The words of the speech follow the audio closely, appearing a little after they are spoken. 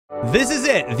This is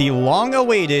it, the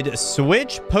long-awaited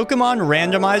Switch Pokemon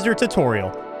Randomizer tutorial.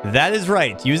 That is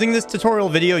right, using this tutorial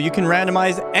video, you can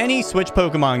randomize any Switch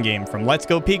Pokemon game, from Let's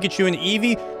Go Pikachu and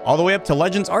Eevee, all the way up to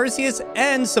Legends Arceus,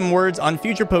 and some words on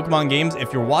future Pokemon games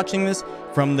if you're watching this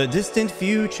from the distant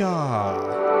future.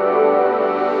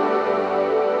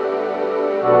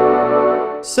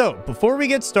 So, before we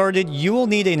get started, you will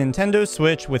need a Nintendo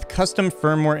Switch with custom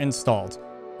firmware installed.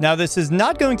 Now, this is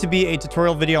not going to be a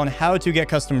tutorial video on how to get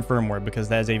custom firmware because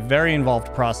that is a very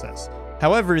involved process.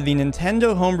 However, the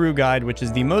Nintendo Homebrew Guide, which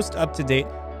is the most up-to-date,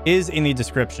 is in the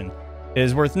description. It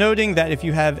is worth noting that if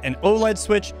you have an OLED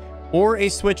Switch or a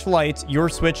Switch Lite, your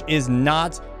Switch is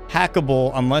not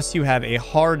hackable unless you have a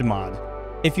hard mod.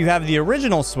 If you have the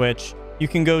original Switch, you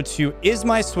can go to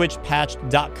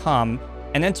ismyswitchpatched.com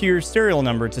and enter your serial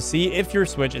number to see if your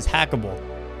Switch is hackable.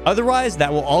 Otherwise,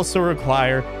 that will also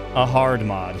require a hard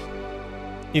mod.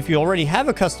 If you already have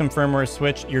a custom firmware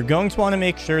Switch, you're going to want to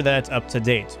make sure that it's up to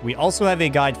date. We also have a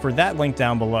guide for that linked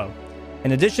down below.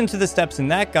 In addition to the steps in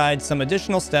that guide, some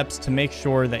additional steps to make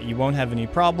sure that you won't have any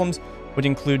problems would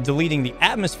include deleting the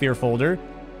Atmosphere folder,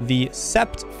 the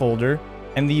Sept folder,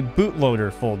 and the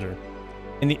Bootloader folder.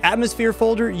 In the Atmosphere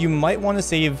folder, you might want to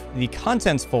save the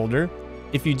Contents folder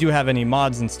if you do have any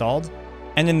mods installed.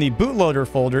 And in the bootloader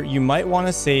folder, you might want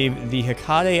to save the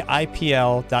Hecate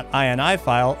IPL.ini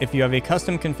file if you have a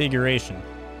custom configuration.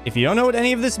 If you don't know what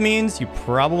any of this means, you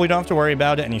probably don't have to worry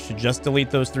about it and you should just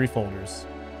delete those three folders.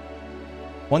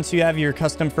 Once you have your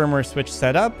custom firmware Switch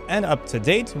set up and up to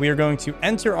date, we are going to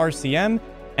enter RCM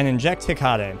and inject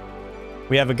Hecate.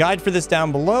 We have a guide for this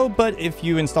down below, but if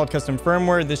you installed custom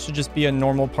firmware, this should just be a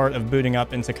normal part of booting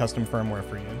up into custom firmware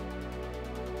for you.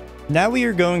 Now we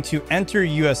are going to enter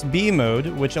USB mode,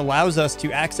 which allows us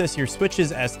to access your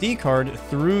Switch's SD card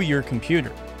through your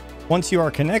computer. Once you are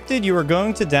connected, you are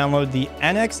going to download the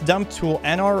NX Dump Tool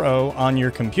NRO on your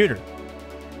computer.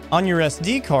 On your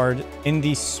SD card, in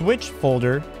the Switch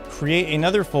folder, create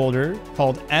another folder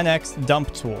called NX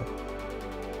Dump Tool.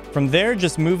 From there,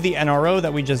 just move the NRO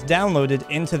that we just downloaded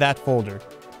into that folder.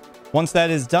 Once that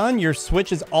is done, your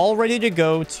Switch is all ready to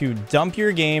go to dump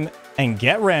your game and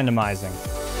get randomizing.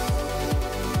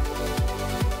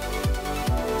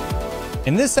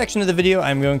 In this section of the video,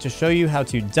 I'm going to show you how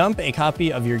to dump a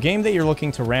copy of your game that you're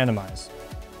looking to randomize.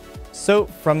 So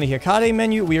from the Hecate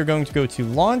menu, we are going to go to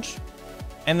Launch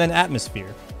and then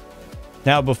Atmosphere.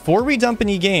 Now, before we dump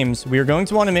any games, we are going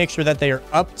to want to make sure that they are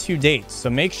up to date.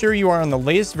 So make sure you are on the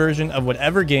latest version of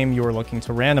whatever game you are looking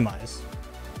to randomize.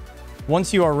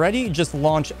 Once you are ready, just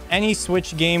launch any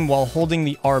Switch game while holding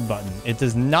the R button. It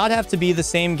does not have to be the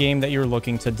same game that you're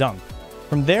looking to dump.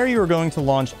 From there, you are going to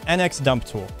launch NX Dump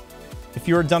Tool. If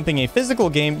you are dumping a physical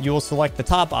game, you will select the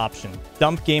top option,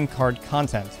 Dump Game Card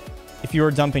Content. If you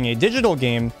are dumping a digital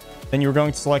game, then you're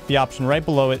going to select the option right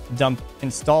below it, Dump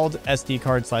Installed SD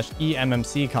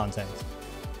Card/eMMC Content.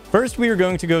 First, we are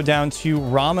going to go down to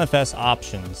ROMFS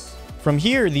options. From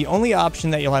here, the only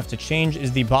option that you'll have to change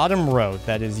is the bottom row,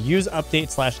 that is Use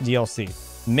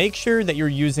Update/DLC. Make sure that you're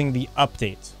using the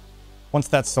update. Once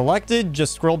that's selected,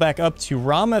 just scroll back up to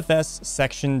ROMFS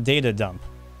section Data Dump.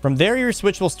 From there, your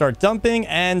Switch will start dumping,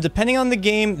 and depending on the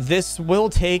game, this will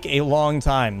take a long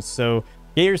time. So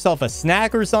get yourself a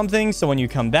snack or something, so when you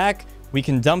come back, we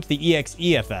can dump the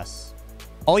EXEFS.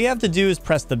 All you have to do is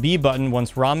press the B button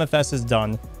once ROMFS is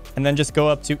done, and then just go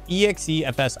up to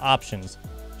EXEFS options.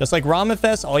 Just like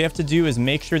ROMFS, all you have to do is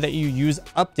make sure that you use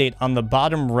Update on the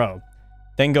bottom row.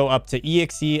 Then go up to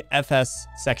EXEFS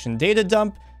section Data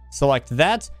Dump, select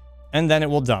that, and then it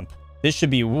will dump. This should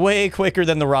be way quicker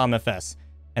than the ROMFS.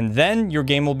 And then your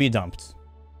game will be dumped.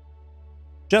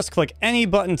 Just click any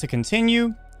button to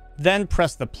continue, then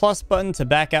press the plus button to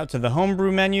back out to the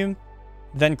homebrew menu,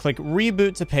 then click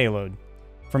reboot to payload.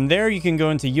 From there, you can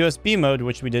go into USB mode,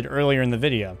 which we did earlier in the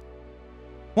video.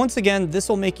 Once again, this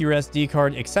will make your SD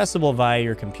card accessible via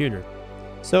your computer.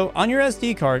 So on your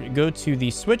SD card, go to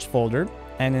the Switch folder,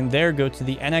 and in there, go to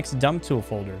the NX Dump Tool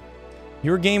folder.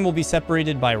 Your game will be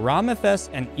separated by ROMFS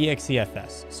and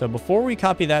EXEFS. So before we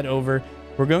copy that over,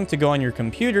 we're going to go on your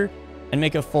computer and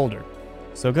make a folder.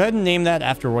 So go ahead and name that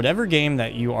after whatever game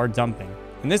that you are dumping.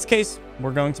 In this case,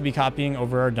 we're going to be copying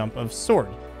over our dump of Sword.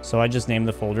 So I just named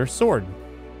the folder Sword.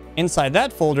 Inside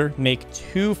that folder, make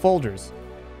two folders.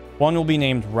 One will be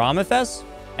named ROMFS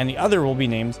and the other will be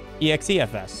named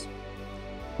EXEFS.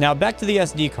 Now back to the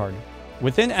SD card.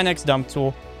 Within NX Dump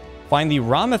Tool, find the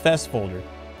ROMFS folder.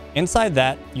 Inside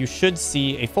that, you should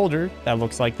see a folder that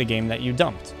looks like the game that you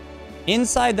dumped.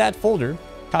 Inside that folder,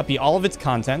 copy all of its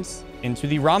contents into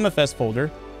the ROMFS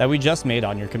folder that we just made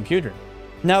on your computer.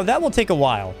 Now that will take a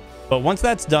while, but once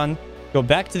that's done, go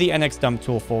back to the NX dump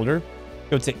tool folder,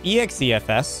 go to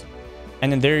EXEFS,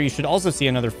 and then there you should also see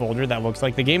another folder that looks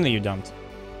like the game that you dumped.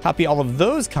 Copy all of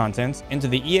those contents into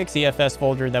the EXEFS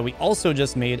folder that we also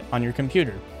just made on your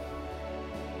computer.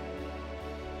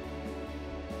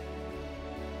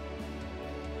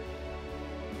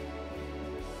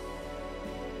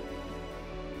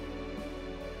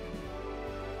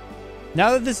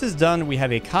 Now that this is done, we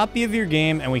have a copy of your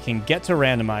game and we can get to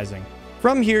randomizing.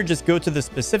 From here, just go to the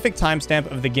specific timestamp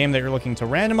of the game that you're looking to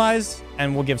randomize,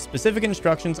 and we'll give specific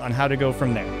instructions on how to go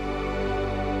from there.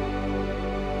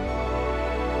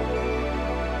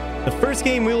 The first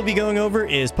game we will be going over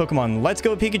is Pokemon Let's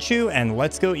Go Pikachu and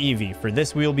Let's Go Eevee. For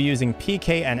this, we will be using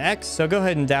PKNX, so go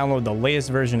ahead and download the latest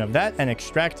version of that and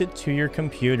extract it to your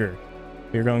computer.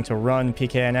 We're going to run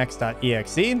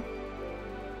pknx.exe.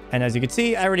 And as you can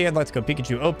see, I already had Let's Go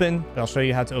Pikachu open, but I'll show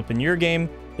you how to open your game.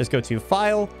 Just go to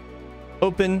File,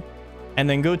 Open, and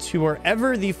then go to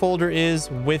wherever the folder is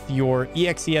with your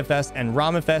EXEFS and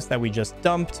ROMFS that we just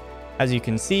dumped. As you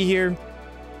can see here,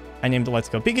 I named it Let's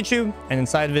Go Pikachu, and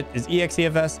inside of it is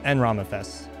EXEFS and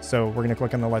ROMFS. So we're going to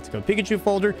click on the Let's Go Pikachu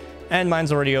folder, and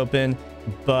mine's already open,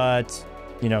 but,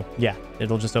 you know, yeah,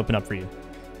 it'll just open up for you.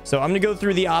 So I'm going to go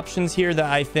through the options here that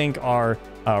I think are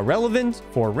relevant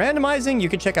for randomizing. You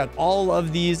can check out all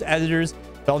of these editors,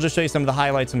 but I'll just show you some of the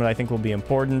highlights and what I think will be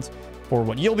important for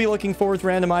what you'll be looking for with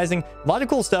randomizing. A lot of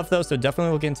cool stuff though, so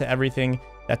definitely look into everything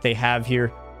that they have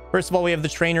here. First of all, we have the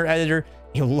trainer editor.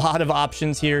 A lot of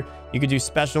options here. You could do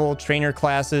special trainer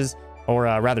classes, or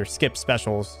rather skip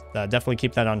specials. Definitely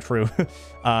keep that on true.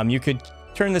 You could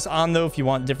turn this on though if you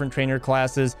want different trainer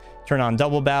classes. Turn on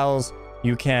double battles.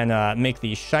 You can make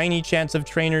the shiny chance of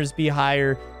trainers be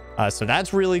higher. So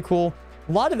that's really cool.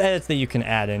 A lot of edits that you can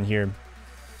add in here.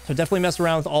 So definitely mess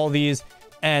around with all these.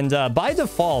 And by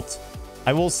default,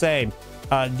 I will say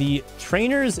the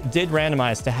trainers did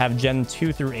randomize to have Gen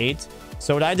 2 through 8.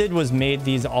 So what I did was made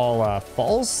these all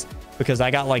false, because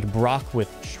I got like Brock with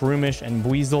Shroomish and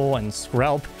Weasel and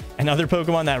Skrelp and other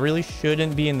Pokemon that really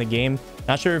shouldn't be in the game.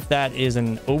 Not sure if that is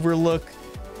an overlook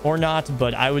or not,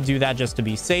 but I would do that just to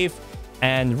be safe.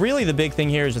 And really the big thing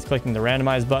here is just clicking the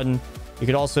randomize button. You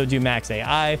could also do max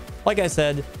AI. Like I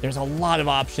said, there's a lot of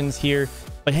options here,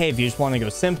 but hey, if you just want to go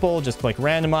simple, just click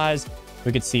randomize.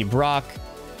 We could see Brock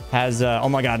has, oh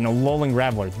my God, an Alolan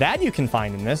Graveler. That you can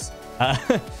find in this.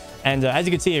 And as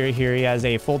you can see here, he has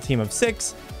a full team of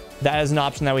 6. That is an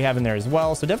option that we have in there as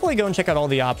well. So definitely go and check out all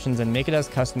the options and make it as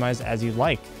customized as you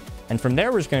like. And from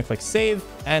there, we're just going to click save.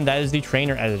 And that is the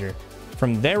trainer editor.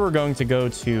 From there, we're going to go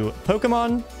to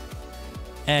Pokemon.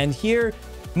 And here,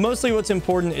 mostly what's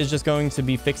important is just going to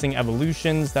be fixing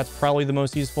evolutions. That's probably the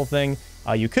most useful thing.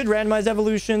 You could randomize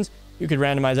evolutions. You could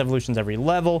randomize evolutions every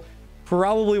level.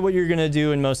 Probably what you're going to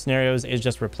do in most scenarios is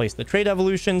just replace the trade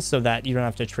evolutions so that you don't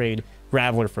have to trade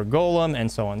Graveler for Golem and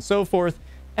so on and so forth.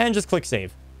 And just click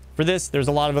save. For this, there's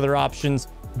a lot of other options,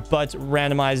 but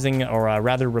randomizing, or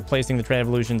rather replacing the trade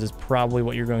evolutions, is probably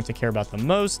what you're going to care about the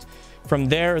most. From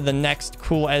there, the next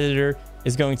cool editor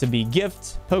is going to be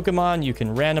gift Pokemon. You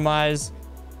can randomize.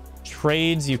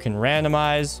 Trades, you can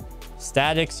randomize.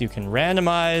 Statics, you can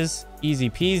randomize. Easy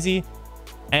peasy.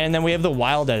 And then we have the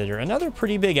wild editor, another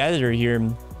pretty big editor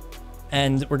here.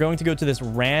 And we're going to go to this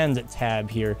rand tab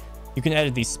here. You can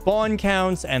edit the spawn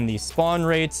counts and the spawn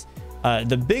rates.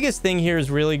 The biggest thing here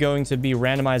is really going to be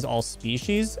randomize all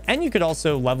species. And you could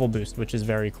also level boost, which is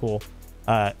very cool.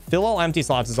 Fill all empty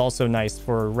slots is also nice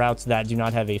for routes that do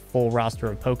not have a full roster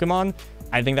of Pokemon.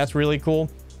 I think that's really cool.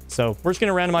 So we're just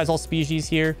going to randomize all species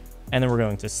here. And then we're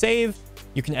going to save.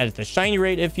 You can edit the shiny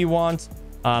rate if you want.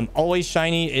 Always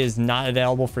shiny is not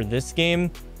available for this game,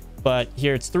 but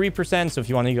here it's 3%. So if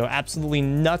you want to go absolutely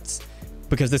nuts,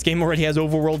 because this game already has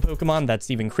overworld Pokemon, that's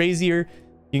even crazier.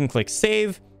 You can click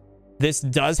save. This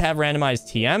does have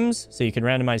randomized TMs, so you can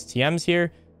randomize TMs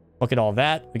here. Look at all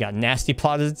that. We got Nasty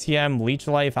Plot as a TM, Leech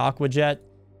Life, Aqua Jet.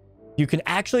 You can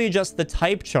actually adjust the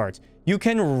type chart. You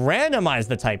can randomize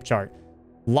the type chart.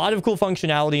 A lot of cool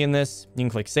functionality in this. You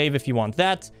can click save if you want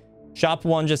that. Shop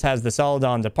 1 just has the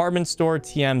Celadon department store,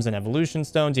 TMs, and evolution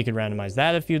stones. You can randomize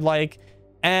that if you'd like.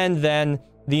 And then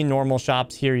the normal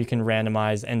shops here, you can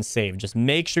randomize and save. Just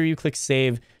make sure you click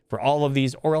save for all of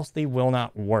these, or else they will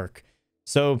not work.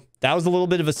 So that was a little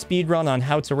bit of a speed run on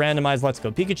how to randomize Let's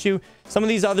Go Pikachu. Some of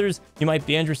these others you might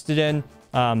be interested in.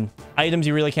 Items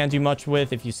you really can't do much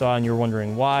with. If you saw and you're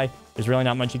wondering why, there's really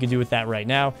not much you can do with that right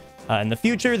now. In the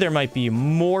future, there might be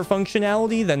more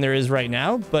functionality than there is right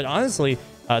now. But honestly,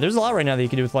 there's a lot right now that you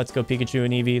can do with Let's Go Pikachu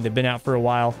and Eevee. They've been out for a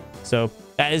while. So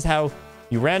that is how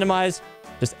you randomize.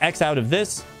 Just X out of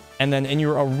this. And then in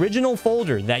your original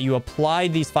folder that you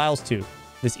applied these files to,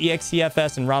 this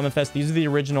EXEFS and ROMFS, these are the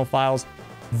original files.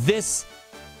 This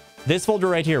folder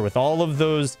right here with all of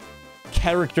those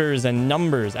characters and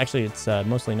numbers, actually it's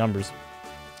mostly numbers,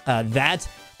 that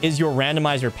is your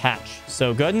randomizer patch.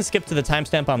 So go ahead and skip to the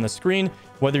timestamp on the screen,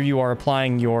 whether you are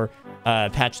applying your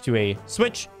patch to a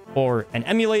Switch or an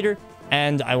emulator,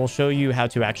 and I will show you how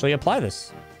to actually apply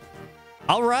this.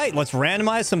 All right, let's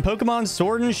randomize some Pokemon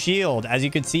Sword and Shield. As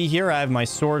you can see here, I have my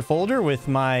Sword folder with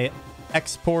my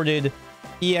exported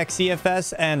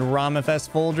EXEFS and ROMFS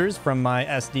folders from my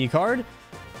SD card.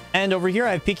 And over here,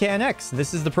 I have PKNX.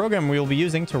 This is the program we will be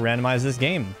using to randomize this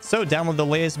game. So download the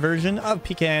latest version of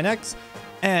PKNX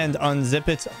and unzip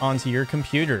it onto your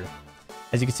computer.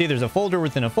 As you can see, there's a folder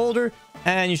within a folder,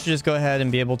 and you should just go ahead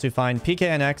and be able to find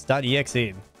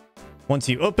pknx.exe. Once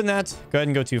you open that, go ahead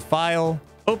and go to File,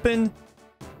 Open,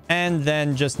 and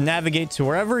then just navigate to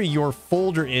wherever your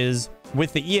folder is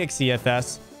with the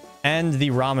EXEFS and the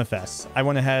ROMFS. I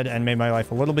went ahead and made my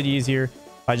life a little bit easier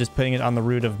by just putting it on the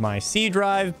root of my C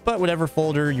drive, but whatever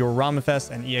folder your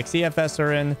ROMFS and EXEFS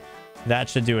are in, that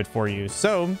should do it for you.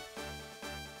 So,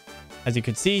 as you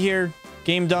can see here,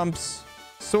 game dumps,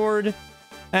 Sword,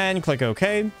 and click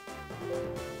OK.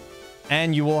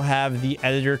 And you will have the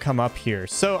editor come up here.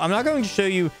 So I'm not going to show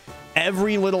you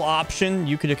every little option.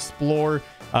 You could explore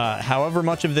however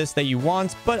much of this that you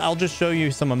want, but I'll just show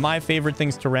you some of my favorite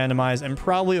things to randomize and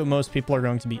probably what most people are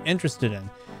going to be interested in.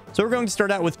 So we're going to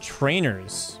start out with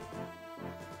trainers.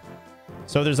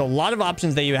 So there's a lot of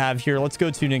options that you have here. Let's go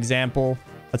to an example.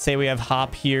 Let's say we have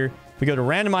Hop here. If we go to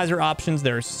randomizer options,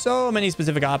 there are so many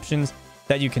specific options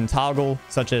that you can toggle,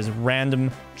 such as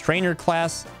random trainer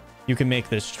class. You can make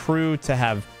this true to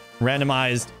have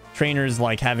randomized trainers,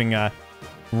 like having a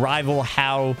rival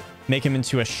How, make him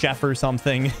into a chef or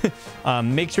something.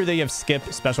 Make sure that you have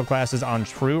skip special classes on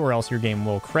true, or else your game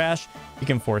will crash. You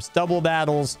can force double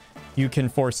battles. You can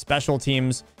force special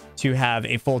teams to have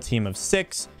a full team of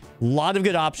 6. A lot of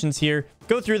good options here.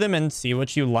 Go through them and see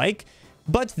what you like.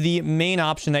 But the main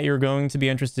option that you're going to be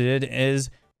interested in is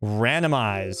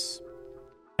randomize.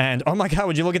 And oh my god,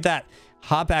 would you look at that?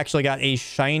 Hop actually got a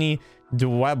shiny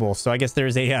Dwebble. So I guess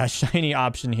there's a shiny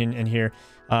option in here.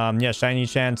 Yeah, shiny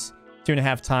chance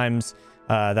 2.5 times.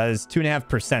 That is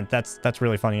 2.5%. That's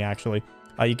really funny, actually.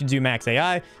 You can do max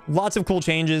AI. Lots of cool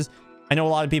changes. I know a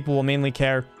lot of people will mainly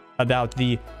care about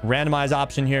the randomize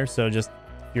option here. So just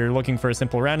if you're looking for a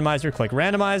simple randomizer, click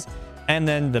randomize. And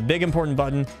then the big important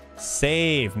button,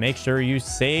 save. Make sure you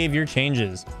save your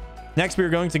changes. Next, we're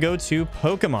going to go to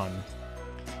Pokemon.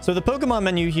 So the Pokemon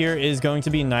menu here is going to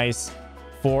be nice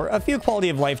for a few quality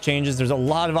of life changes. There's a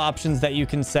lot of options that you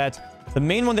can set. The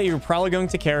main one that you're probably going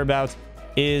to care about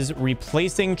is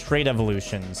replacing trait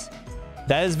evolutions.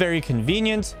 That is very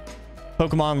convenient.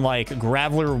 Pokemon like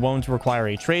Graveler won't require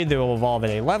a trade. They will evolve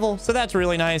at a level, so that's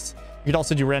really nice. You could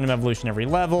also do random evolution every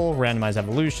level, randomize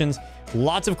evolutions.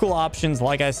 Lots of cool options.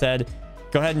 Like I said,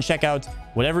 go ahead and check out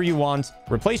whatever you want.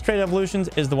 Replace trait evolutions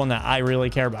is the one that I really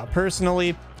care about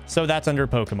personally, so that's under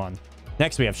Pokemon.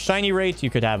 Next, we have shiny rate. You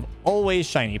could have always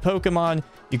shiny Pokemon.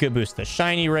 You could boost the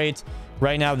shiny rate.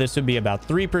 Right now, this would be about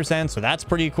 3%, so that's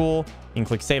pretty cool. You can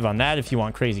click save on that if you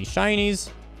want crazy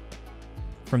shinies.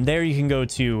 From there, you can go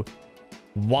to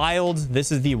Wild.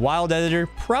 This is the Wild editor,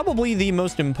 probably the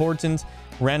most important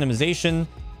randomization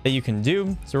that you can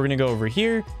do. So we're going to go over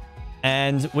here,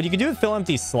 and what you can do is fill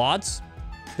empty slots.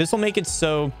 This will make it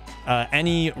so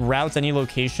any routes, any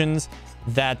locations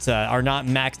that are not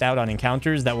maxed out on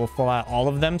encounters, that will fill out all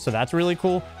of them. So that's really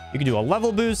cool. You can do a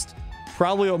level boost.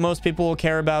 Probably what most people will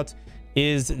care about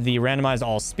is the randomize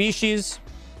all species.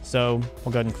 So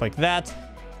we'll go ahead and click that.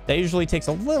 That usually takes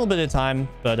a little bit of time,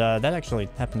 but that actually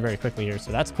happened very quickly here,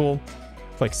 so that's cool.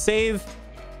 Click save.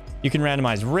 You can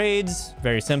randomize raids.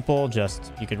 Very simple.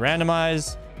 Just you could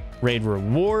randomize raid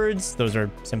rewards. Those are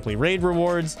simply raid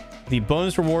rewards. The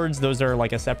bonus rewards, those are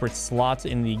like a separate slot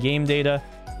in the game data.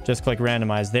 Just click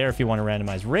randomize there if you want to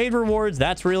randomize raid rewards.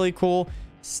 That's really cool.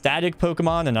 Static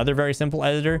Pokemon, another very simple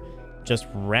editor.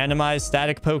 Just randomize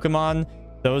static Pokemon.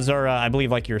 Those are, I believe,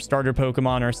 like your starter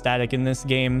Pokemon are static in this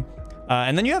game.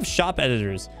 And then you have shop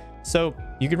editors. So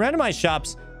you can randomize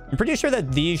shops. I'm pretty sure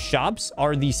that these shops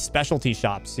are the specialty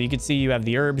shops. So you can see you have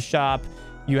the herb shop,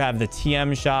 you have the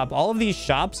TM shop. All of these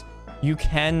shops you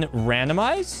can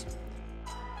randomize.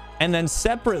 And then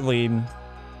separately,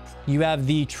 you have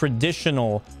the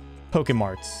traditional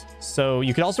Pokemarts. So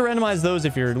you could also randomize those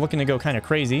if you're looking to go kind of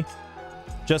crazy.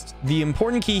 Just the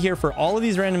important key here for all of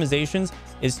these randomizations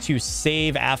is to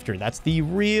save after. That's the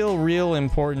real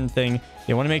important thing.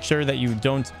 You want to make sure that you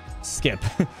don't skip.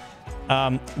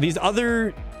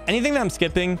 Anything that I'm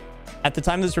skipping, at the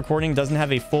time of this recording, doesn't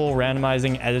have a full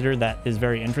randomizing editor that is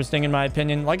very interesting in my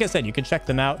opinion. Like I said, you could check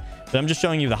them out, but I'm just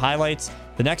showing you the highlights.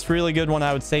 The next really good one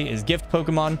I would say is gift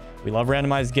Pokemon. We love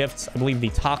randomized gifts. I believe the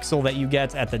Toxel that you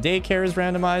get at the daycare is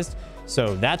randomized,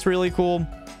 so that's really cool.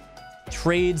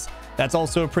 Trades, that's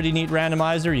also a pretty neat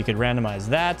randomizer. You could randomize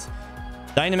that.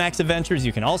 Dynamax Adventures,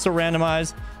 you can also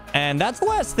randomize. And that's the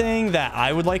last thing that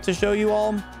I would like to show you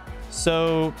all.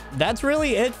 So that's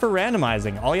really it for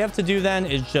randomizing. All you have to do then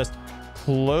is just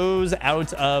close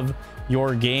out of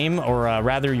your game, or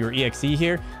rather your exe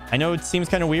here. I know it seems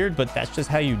kind of weird, but that's just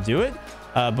how you do it.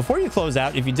 Before you close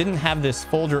out, if you didn't have this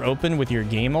folder open with your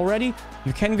game already,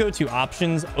 you can go to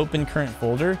Options, Open Current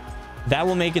Folder. That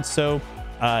will make it so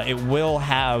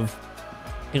it'll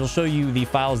show you the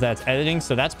files that's editing,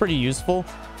 so that's pretty useful.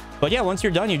 But yeah, once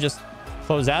you're done, you just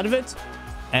close out of it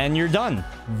and you're done.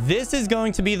 This is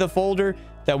going to be the folder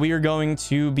that we are going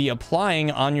to be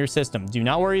applying on your system. Do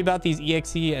not worry about these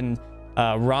exe and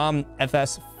ROM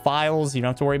FS files. You don't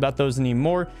have to worry about those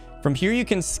anymore. From here, you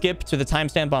can skip to the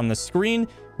timestamp on the screen.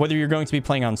 Whether you're going to be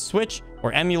playing on Switch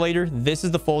or Emulator, this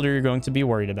is the folder you're going to be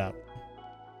worried about.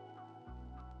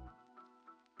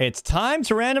 It's time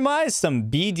to randomize some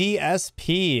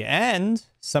BDSP and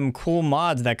some cool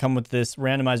mods that come with this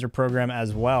randomizer program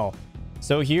as well.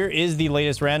 So here is the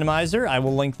latest randomizer. I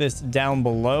will link this down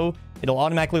below. It'll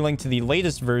automatically link to the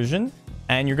latest version,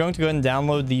 and you're going to go ahead and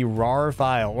download the RAR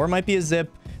file, or it might be a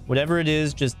zip, whatever it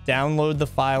is. Just download the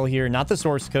file here, not the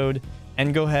source code,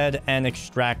 and go ahead and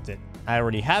extract it. I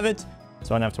already have it,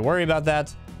 so I don't have to worry about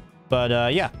that.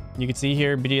 But yeah, you can see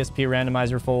here, BDSP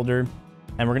randomizer folder,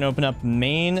 and we're going to open up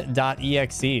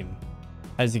main.exe.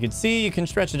 As you can see, you can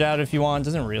stretch it out if you want.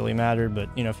 Doesn't really matter,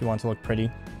 but you know, if you want to look pretty.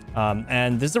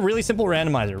 And this is a really simple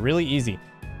randomizer, really easy. You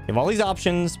have all these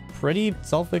options, pretty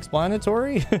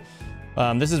self-explanatory.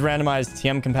 This is randomized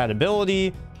TM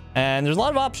compatibility, and there's a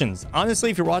lot of options. Honestly,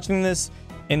 if you're watching this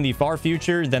in the far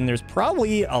future, then there's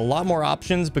probably a lot more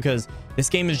options, because this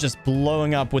game is just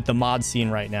blowing up with the mod scene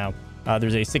right now.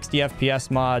 There's a 60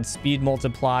 FPS mod, speed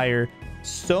multiplier,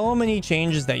 so many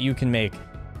changes that you can make.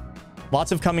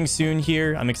 Lots of coming soon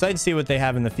here. I'm excited to see what they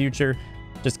have in the future.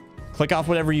 Just click off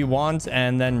whatever you want,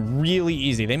 and then really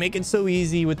easy. They make it so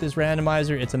easy with this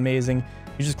randomizer. It's amazing.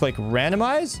 You just click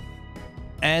randomize,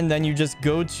 and then you just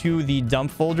go to the dump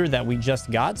folder that we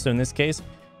just got. So in this case,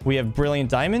 we have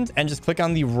Brilliant Diamond, and just click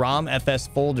on the ROM FS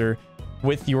folder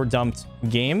with your dumped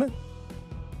game.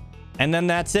 And then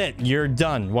that's it. You're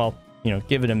done. Well, you know,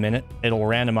 give it a minute. It'll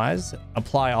randomize,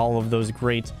 apply all of those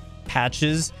great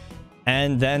patches,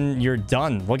 and then you're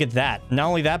done. Look at that. Not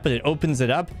only that, but it opens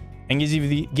it up and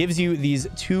gives you these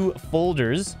two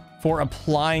folders for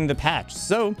applying the patch.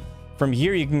 So from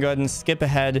here, you can go ahead and skip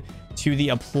ahead to the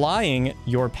applying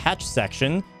your patch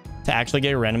section to actually get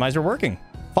your randomizer working.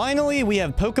 Finally, we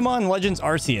have Pokemon Legends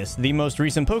Arceus, the most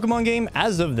recent Pokemon game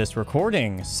as of this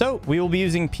recording. So we will be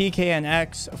using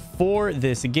PKNX for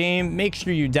this game. Make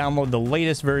sure you download the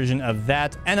latest version of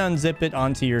that and unzip it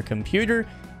onto your computer.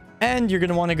 And you're going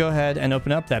to want to go ahead and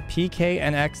open up that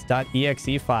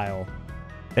pknx.exe file.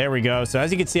 There we go. So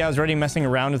as you can see, I was already messing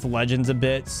around with Legends a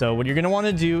bit. So what you're going to want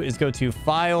to do is go to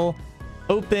File,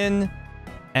 Open,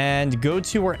 and go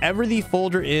to wherever the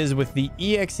folder is with the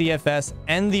EXEFS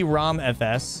and the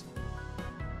ROMFS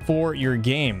for your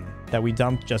game that we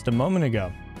dumped just a moment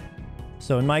ago.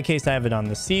 So in my case, I have it on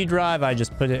the C drive. I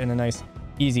just put it in a nice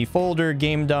easy folder,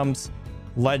 game dumps,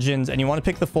 Legends, and you want to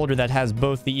pick the folder that has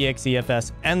both the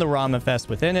EXEFS and the ROMFS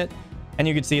within it. And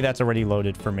you can see that's already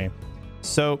loaded for me.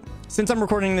 So since I'm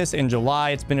recording this in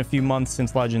July, it's been a few months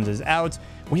since Legends is out.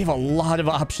 We have a lot of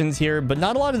options here, but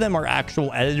not a lot of them are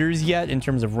actual editors yet in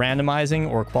terms of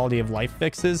randomizing or quality of life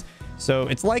fixes. So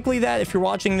it's likely that if you're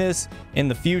watching this in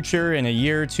the future, in a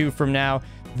year or two from now,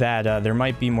 that there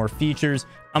might be more features.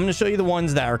 I'm going to show you the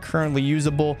ones that are currently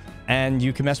usable, and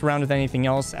you can mess around with anything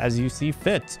else as you see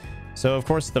fit. So of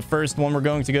course, the first one we're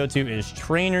going to go to is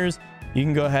trainers. You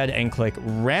can go ahead and click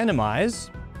randomize.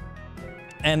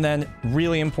 And then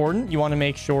really important, you want to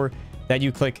make sure that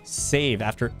you click save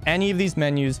after any of these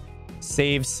menus.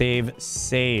 Save, save,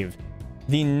 save.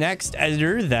 The next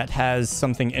editor that has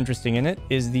something interesting in it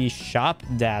is the shop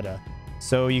data.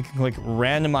 So you can click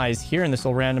randomize here, and this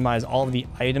will randomize all of the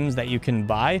items that you can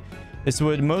buy. This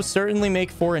would most certainly make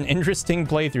for an interesting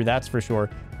playthrough, that's for sure.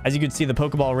 As you can see, the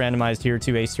Pokeball randomized here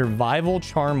to a Survival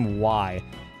Charm Y.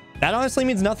 That honestly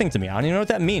means nothing to me. I don't even know what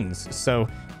that means. So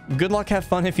good luck, have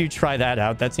fun if you try that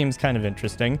out. That seems kind of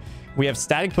interesting. We have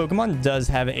Static Pokemon does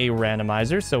have a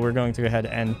randomizer, so we're going to go ahead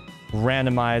and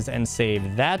randomize and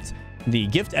save that. The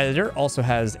gift editor also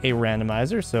has a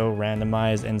randomizer, so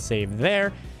randomize and save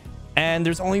there. And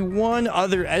there's only one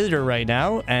other editor right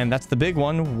now, and that's the big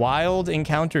one, Wild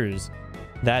Encounters.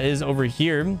 That is over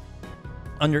here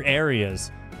under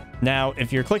Areas. Now,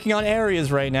 if you're clicking on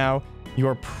Areas right now,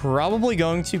 you're probably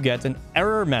going to get an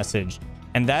error message.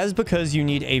 And that is because you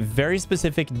need a very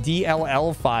specific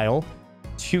DLL file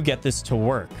to get this to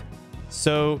work.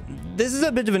 So this is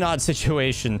a bit of an odd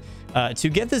situation. To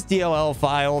get this DLL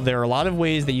file, there are a lot of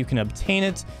ways that you can obtain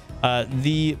it.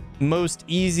 The most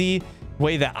easy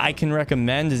way that I can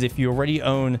recommend is if you already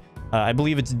own, I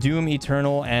believe it's Doom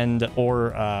Eternal and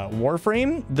or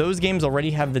Warframe. Those games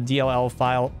already have the DLL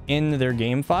file in their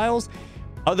game files.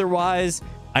 Otherwise,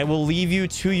 I will leave you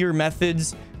to your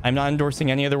methods. I'm not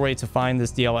endorsing any other way to find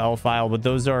this DLL file, but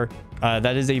those are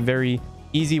that is a very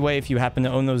easy way if you happen to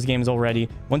own those games already.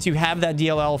 Once you have that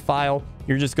DLL file,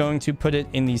 you're just going to put it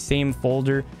in the same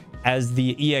folder as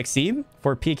the exe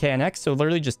for PKNX. So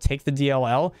literally just take the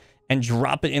DLL and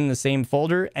drop it in the same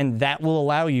folder, and that will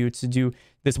allow you to do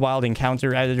this Wild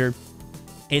Encounter editor.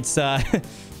 It's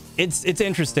it's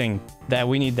interesting that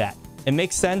we need that. It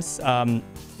makes sense.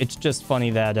 It's just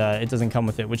funny that it doesn't come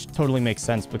with it, which totally makes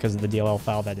sense because of the DLL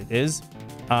file that it is.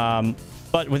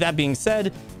 But with that being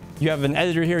said, you have an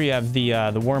editor here. You have the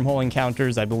wormhole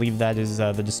encounters. I believe that is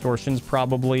the distortions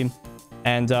probably.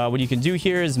 And what you can do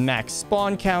here is max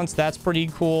spawn counts. That's pretty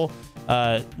cool.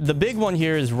 The big one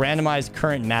here is randomize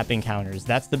current map encounters.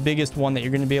 That's the biggest one that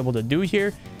you're going to be able to do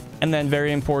here. And then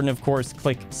very important, of course,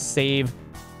 click save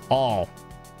all.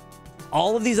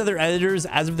 All of these other editors,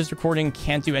 as of this recording,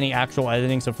 can't do any actual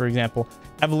editing. So for example,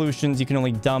 evolutions, you can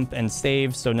only dump and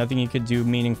save. So nothing you could do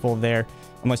meaningful there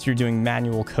unless you're doing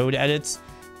manual code edits.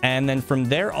 And then from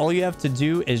there, all you have to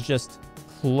do is just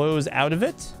close out of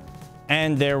it.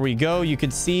 And there we go. You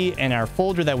could see in our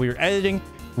folder that we were editing,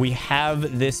 we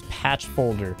have this patch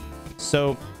folder.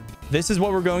 So this is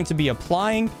what we're going to be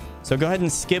applying. So go ahead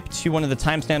and skip to one of the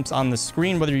timestamps on the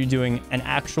screen, whether you're doing an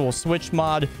actual Switch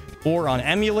mod or on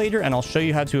Emulator, and I'll show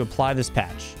you how to apply this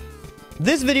patch.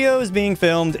 This video is being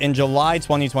filmed in July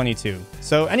 2022.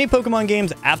 So any Pokemon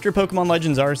games after Pokemon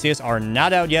Legends Arceus are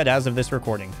not out yet as of this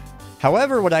recording.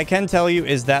 However, what I can tell you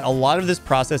is that a lot of this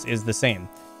process is the same.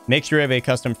 Make sure you have a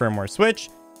custom firmware Switch,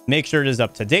 make sure it is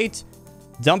up to date,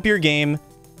 dump your game,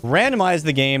 randomize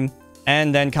the game,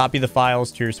 and then copy the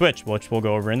files to your Switch, which we'll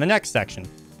go over in the next section.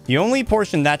 The only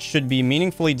portion that should be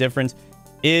meaningfully different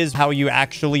is how you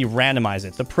actually randomize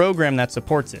it, the program that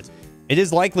supports it. It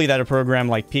is likely that a program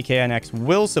like PKNX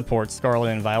will support Scarlet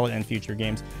and Violet in future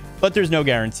games, but there's no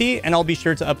guarantee, and I'll be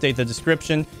sure to update the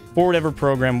description for whatever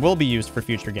program will be used for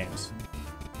future games.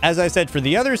 As I said, for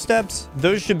the other steps,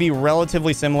 those should be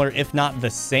relatively similar, if not the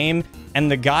same, and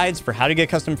the guides for how to get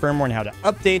custom firmware and how to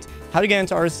update, how to get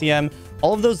into RCM,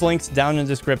 all of those links down in the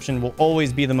description will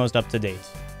always be the most up-to-date.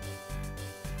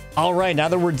 All right, now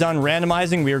that we're done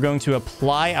randomizing, we are going to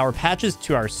apply our patches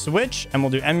to our Switch, and we'll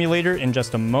do Emulator in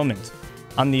just a moment.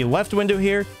 On the left window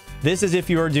here, this is if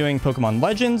you are doing Pokemon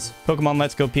Legends, Pokemon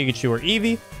Let's Go Pikachu or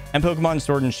Eevee, and Pokemon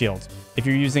Sword and Shield. If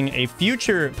you're using a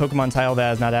future Pokemon title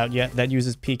that is not out yet that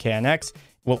uses PKNX,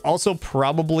 will also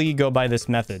probably go by this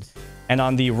method. And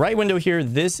on the right window here,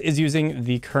 this is using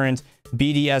the current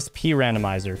BDSP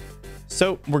randomizer.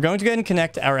 So we're going to go ahead and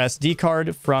connect our SD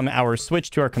card from our Switch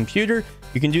to our computer.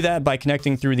 You can do that by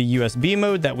connecting through the USB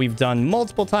mode that we've done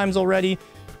multiple times already.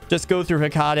 Just go through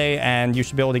Hikade and you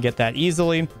should be able to get that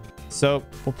easily. So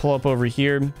we'll pull up over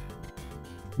here.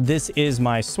 This is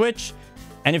my Switch.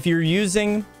 And if you're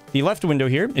using the left window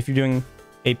here, if you're doing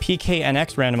a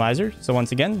PKNX randomizer, so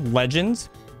once again, Legends,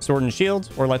 Sword and Shield,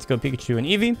 or Let's Go Pikachu and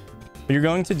Eevee, what you're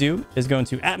going to do is go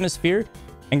into Atmosphere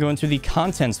and go into the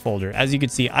Contents folder. As you can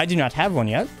see, I do not have one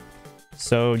yet.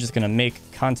 So just going to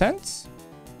make Contents.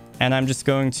 And I'm just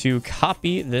going to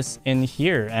copy this in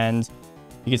here. And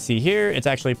you can see here, it's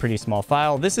actually a pretty small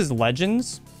file. This is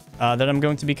Legends that I'm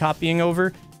going to be copying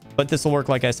over. But this will work,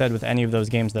 like I said, with any of those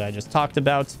games that I just talked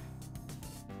about.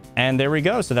 And there we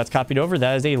go. So that's copied over.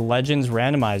 That is a Legends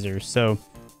randomizer. So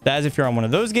that is if you're on one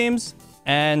of those games.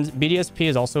 And BDSP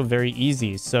is also very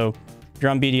easy. So if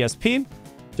you're on BDSP,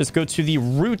 just go to the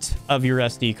root of your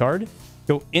SD card,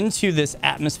 go into this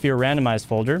Atmosphere Randomize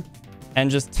folder, and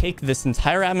just take this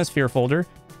entire Atmosphere folder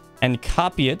and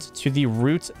copy it to the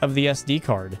root of the SD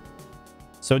card.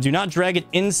 So do not drag it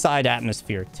inside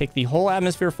Atmosphere. Take the whole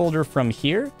Atmosphere folder from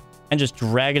here and just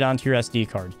drag it onto your SD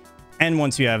card. And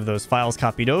once you have those files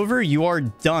copied over, you are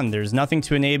done. There's nothing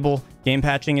to enable. Game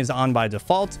patching is on by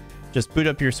default. Just boot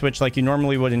up your Switch like you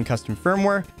normally would in custom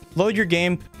firmware, load your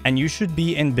game, and you should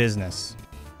be in business.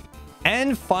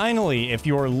 And finally, if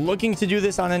you're looking to do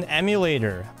this on an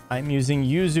emulator, I'm using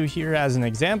Yuzu here as an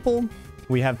example.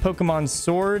 We have Pokemon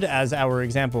Sword as our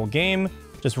example game.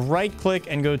 Just right click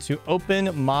and go to open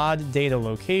mod data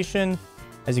location.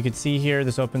 As you can see here,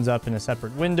 this opens up in a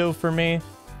separate window for me.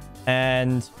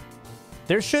 And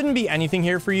there shouldn't be anything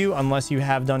here for you unless you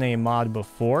have done a mod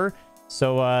before.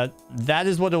 So that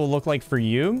is what it will look like for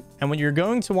you. And what you're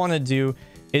going to want to do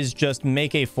is just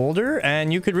make a folder,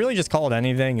 and you could really just call it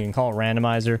anything. You can call it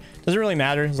Randomizer. Doesn't really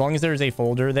matter. As long as there's a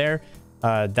folder there,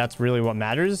 that's really what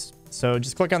matters. So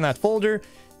just click on that folder.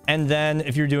 And then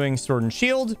if you're doing Sword and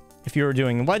Shield, if you're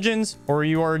doing Legends, or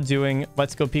you are doing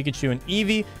Let's Go Pikachu and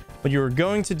Eevee, what you're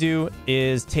going to do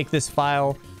is take this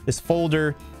file, this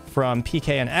folder from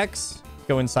PK and X,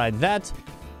 go inside that,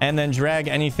 and then drag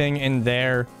anything in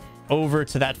there over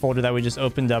to that folder that we just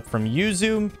opened up from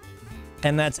Yuzu.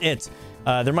 And that's it.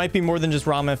 There might be more than just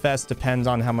ROMFS, depends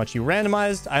on how much you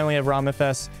randomized. I only have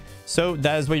ROMFS, so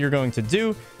that is what you're going to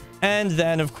do. And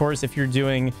then, of course, if you're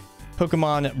doing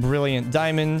Pokemon Brilliant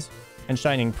Diamond and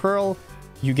Shining Pearl,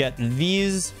 you get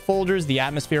these folders, the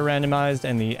Atmosphere randomized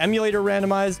and the Emulator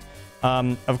randomized.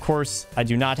 Of course, I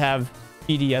do not have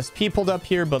BDSP pulled up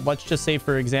here, but let's just say,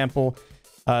 for example,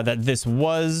 that this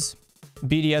was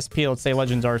BDSP. Let's say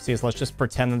Legends Arceus. Let's just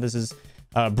pretend that this is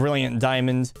Brilliant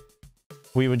Diamond.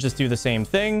 We would just do the same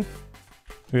thing.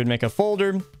 We would make a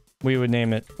folder. We would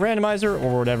name it Randomizer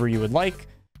or whatever you would like.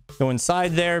 Go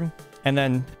inside there. And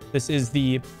then this is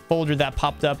the folder that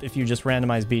popped up if you just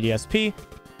randomize BDSP.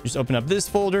 Just open up this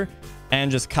folder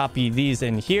and just copy these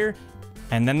in here.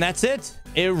 And then that's it.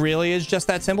 It really is just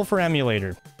that simple for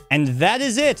Emulator. And that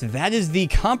is it. That is the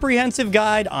comprehensive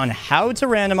guide on how to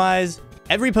randomize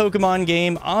every Pokemon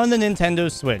game on the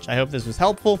Nintendo Switch. I hope this was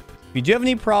helpful. If you do have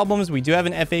any problems, we do have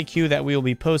an FAQ that we will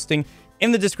be posting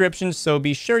in the description, so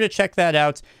be sure to check that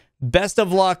out. Best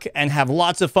of luck and have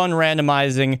lots of fun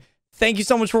randomizing. Thank you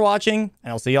so much for watching,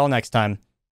 and I'll see y'all next time.